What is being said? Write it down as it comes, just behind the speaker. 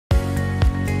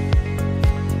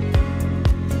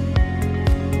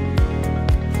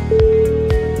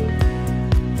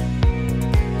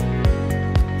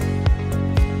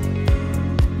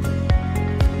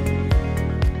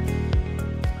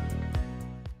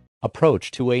Approach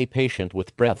to a patient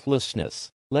with breathlessness.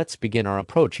 Let's begin our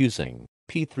approach using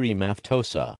P3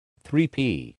 Maftosa.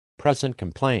 3P. Present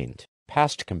complaint,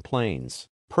 past complaints,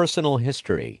 personal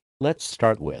history. Let's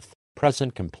start with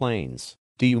present complaints.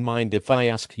 Do you mind if I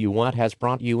ask you what has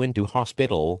brought you into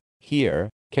hospital?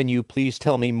 Here, can you please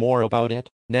tell me more about it?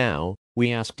 Now,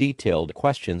 we ask detailed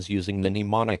questions using the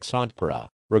mnemonics ODPRA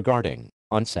regarding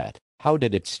onset. How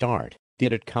did it start?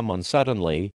 Did it come on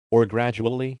suddenly or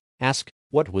gradually? Ask,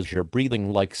 what was your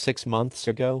breathing like 6 months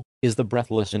ago? Is the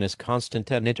breathlessness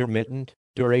constant and intermittent?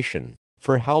 Duration.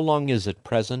 For how long is it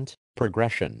present?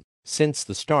 Progression. Since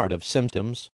the start of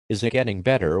symptoms, is it getting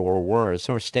better or worse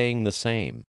or staying the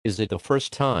same? Is it the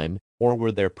first time, or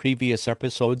were there previous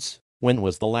episodes? When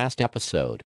was the last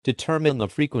episode? Determine the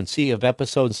frequency of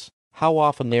episodes, how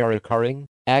often they are occurring.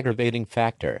 Aggravating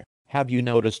factor. Have you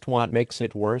noticed what makes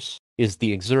it worse? Is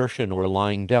the exertion or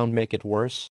lying down make it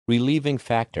worse? Relieving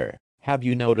factor. Have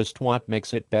you noticed what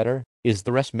makes it better? Is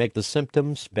the rest make the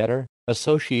symptoms better?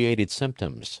 Associated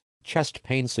symptoms. Chest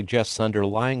pain suggests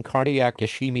underlying cardiac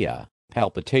ischemia.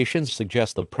 Palpitations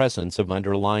suggest the presence of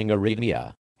underlying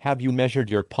arrhythmia. Have you measured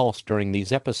your pulse during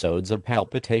these episodes of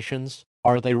palpitations?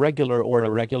 Are they regular or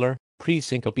irregular?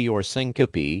 Presyncope or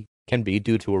syncope can be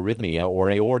due to arrhythmia or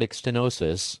aortic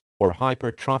stenosis, or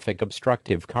hypertrophic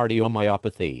obstructive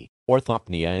cardiomyopathy.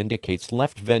 Orthopnea indicates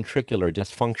left ventricular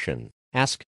dysfunction.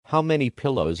 Ask, how many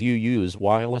pillows you use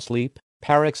while asleep?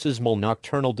 Paroxysmal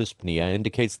nocturnal dyspnea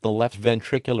indicates the left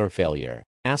ventricular failure.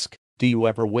 Ask, do you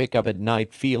ever wake up at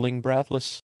night feeling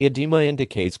breathless? Edema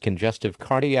indicates congestive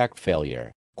cardiac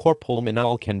failure. Cor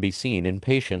pulmonale can be seen in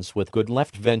patients with good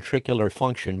left ventricular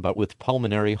function but with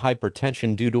pulmonary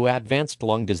hypertension due to advanced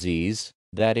lung disease,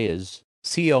 that is,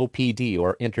 COPD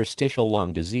or interstitial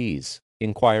lung disease.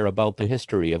 Inquire about the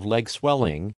history of leg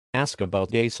swelling. Ask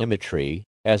about asymmetry,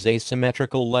 as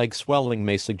asymmetrical leg swelling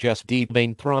may suggest deep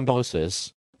vein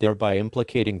thrombosis, thereby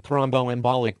implicating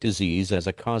thromboembolic disease as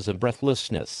a cause of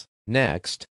breathlessness.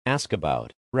 Next, ask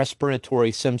about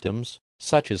respiratory symptoms,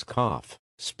 such as cough,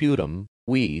 sputum,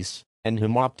 wheeze, and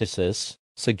hemoptysis,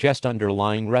 suggest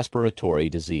underlying respiratory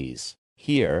disease.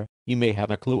 Here, you may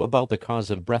have a clue about the cause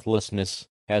of breathlessness,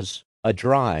 as a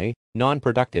dry,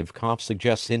 non-productive cough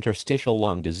suggests interstitial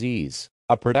lung disease.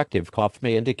 A productive cough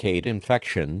may indicate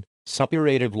infection,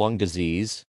 suppurative lung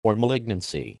disease, or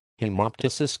malignancy.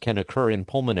 Hemoptysis can occur in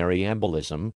pulmonary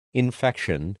embolism,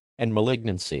 infection, and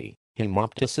malignancy.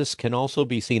 Hemoptysis can also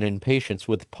be seen in patients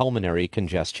with pulmonary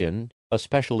congestion,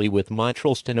 especially with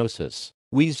mitral stenosis.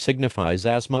 Wheeze signifies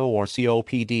asthma or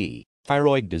COPD.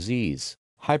 Thyroid disease.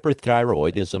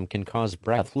 Hyperthyroidism can cause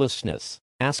breathlessness.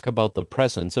 Ask about the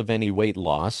presence of any weight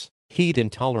loss, heat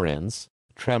intolerance,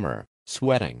 tremor,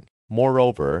 sweating.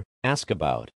 Moreover, ask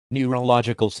about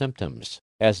neurological symptoms,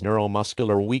 as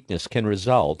neuromuscular weakness can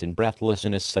result in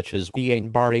breathlessness such as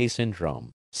Guillain-Barré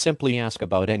syndrome. Simply ask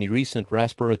about any recent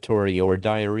respiratory or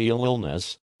diarrheal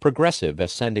illness, progressive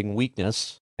ascending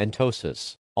weakness, and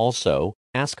ptosis. Also,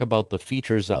 ask about the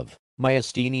features of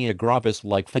myasthenia gravis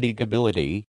like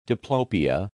fatigability,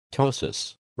 diplopia,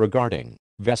 ptosis. Regarding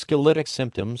vasculitic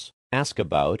symptoms, ask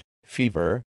about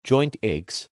fever, joint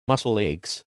aches, muscle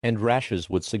aches, and rashes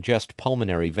would suggest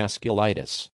pulmonary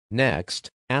vasculitis. Next,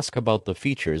 ask about the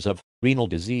features of renal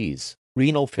disease.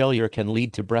 Renal failure can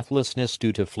lead to breathlessness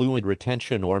due to fluid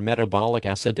retention or metabolic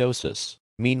acidosis.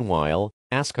 Meanwhile,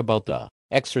 ask about the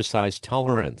exercise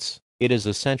tolerance. It is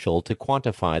essential to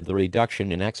quantify the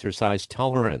reduction in exercise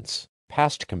tolerance.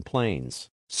 Past complaints.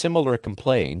 Similar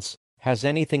complaints. Has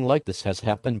anything like this has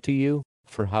happened to you?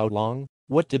 For how long?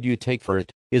 What did you take for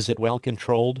it? Is it well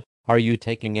controlled? Are you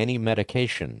taking any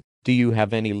medication? Do you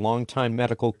have any long-time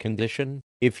medical condition?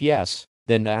 If yes,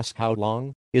 then ask how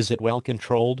long. Is it well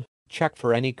controlled? Check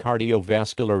for any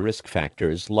cardiovascular risk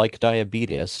factors like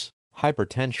diabetes,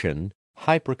 hypertension,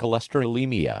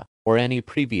 hypercholesterolemia, or any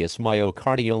previous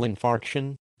myocardial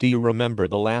infarction. Do you remember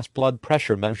the last blood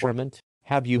pressure measurement?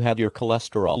 Have you had your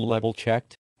cholesterol level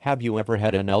checked? Have you ever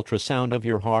had an ultrasound of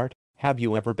your heart? Have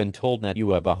you ever been told that you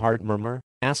have a heart murmur?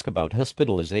 Ask about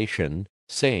hospitalization,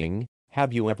 saying,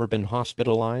 have you ever been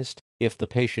hospitalized? If the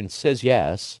patient says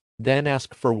yes, then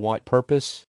ask for what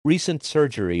purpose. Recent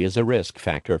surgery is a risk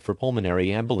factor for pulmonary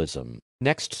embolism.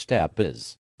 Next step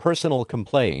is personal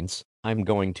complaints. I'm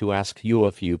going to ask you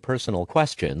a few personal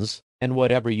questions, and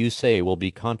whatever you say will be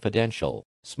confidential.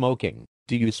 Smoking.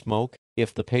 Do you smoke?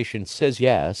 If the patient says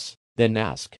yes, then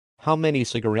ask, how many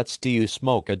cigarettes do you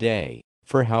smoke a day?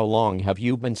 For how long have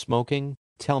you been smoking?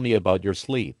 Tell me about your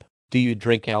sleep. Do you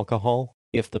drink alcohol?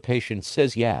 If the patient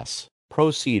says yes,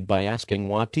 proceed by asking,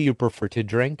 what do you prefer to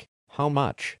drink? How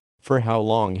much? For how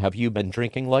long have you been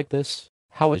drinking like this?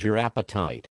 How is your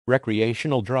appetite?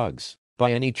 Recreational drugs.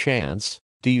 By any chance,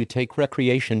 do you take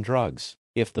recreation drugs?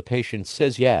 If the patient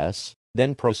says yes,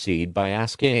 then proceed by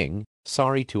asking,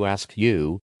 sorry to ask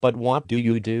you, but what do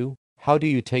you do? How do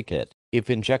you take it? If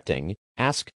injecting,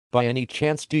 ask, by any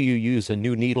chance do you use a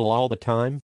new needle all the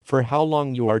time? For how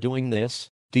long you are doing this?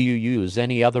 Do you use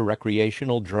any other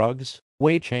recreational drugs?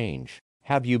 Weight change.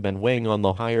 Have you been weighing on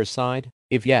the higher side?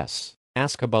 If yes,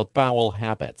 ask about bowel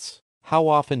habits. How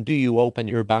often do you open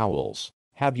your bowels?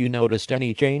 Have you noticed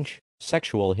any change?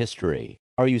 Sexual history.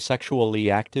 Are you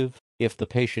sexually active? If the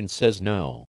patient says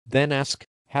no, then ask,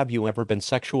 have you ever been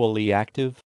sexually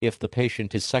active? If the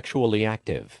patient is sexually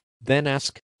active, then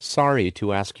ask, sorry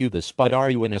to ask you this, but are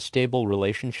you in a stable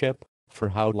relationship? For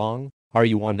how long? Are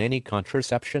you on any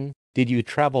contraception? Did you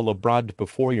travel abroad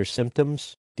before your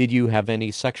symptoms? Did you have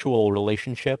any sexual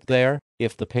relationship there?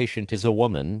 If the patient is a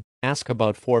woman, ask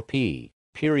about 4P,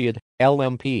 period,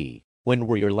 LMP. When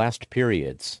were your last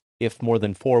periods? If more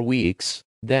than 4 weeks,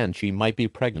 then she might be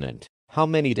pregnant. How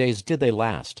many days did they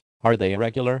last? Are they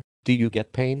irregular? Do you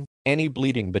get pain? Any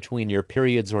bleeding between your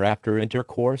periods or after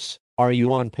intercourse? Are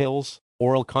you on pills?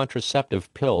 Oral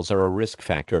contraceptive pills are a risk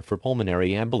factor for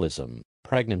pulmonary embolism.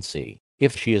 Pregnancy.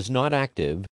 If she is not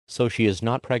active, so she is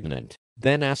not pregnant,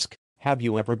 then ask, have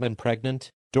you ever been pregnant?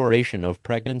 Duration of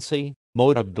pregnancy?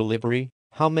 Mode of delivery?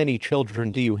 How many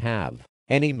children do you have?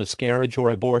 Any miscarriage or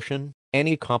abortion?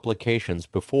 Any complications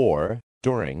before,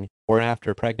 during, or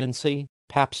after pregnancy?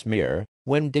 Pap smear.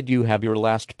 When did you have your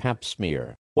last pap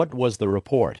smear? What was the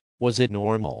report? Was it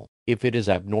normal? If it is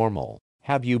abnormal,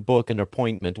 have you booked an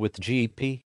appointment with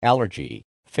GP? Allergy.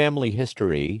 Family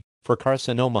history. For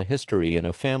carcinoma, history in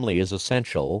a family is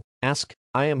essential. Ask,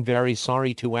 I am very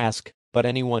sorry to ask, but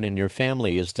anyone in your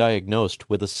family is diagnosed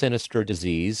with a sinister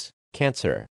disease,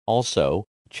 cancer. Also,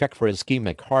 check for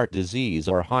ischemic heart disease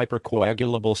or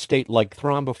hypercoagulable state like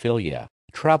thrombophilia.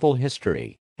 Travel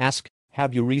history. Ask,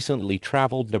 have you recently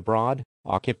traveled abroad?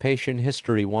 Occupation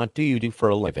history. What do you do for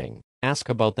a living? Ask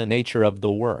about the nature of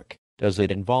the work. Does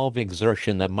it involve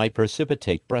exertion that might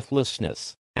precipitate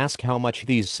breathlessness? Ask how much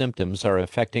these symptoms are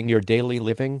affecting your daily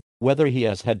living, whether he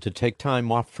has had to take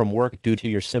time off from work due to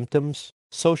your symptoms.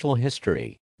 Social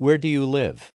history. Where do you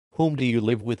live? Whom do you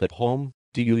live with at home?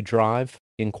 Do you drive?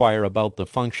 Inquire about the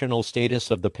functional status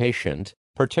of the patient,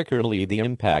 particularly the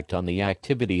impact on the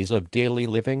activities of daily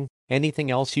living.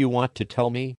 Anything else you want to tell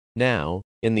me? Now,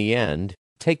 in the end,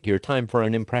 take your time for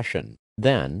an impression.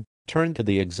 Then, turn to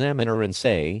the examiner and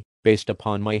say, based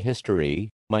upon my history,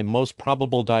 my most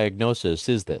probable diagnosis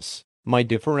is this. My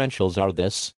differentials are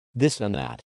this, this and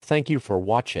that. Thank you for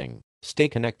watching. Stay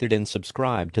connected and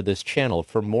subscribe to this channel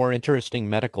for more interesting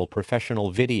medical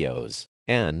professional videos.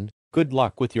 And good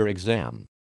luck with your exam.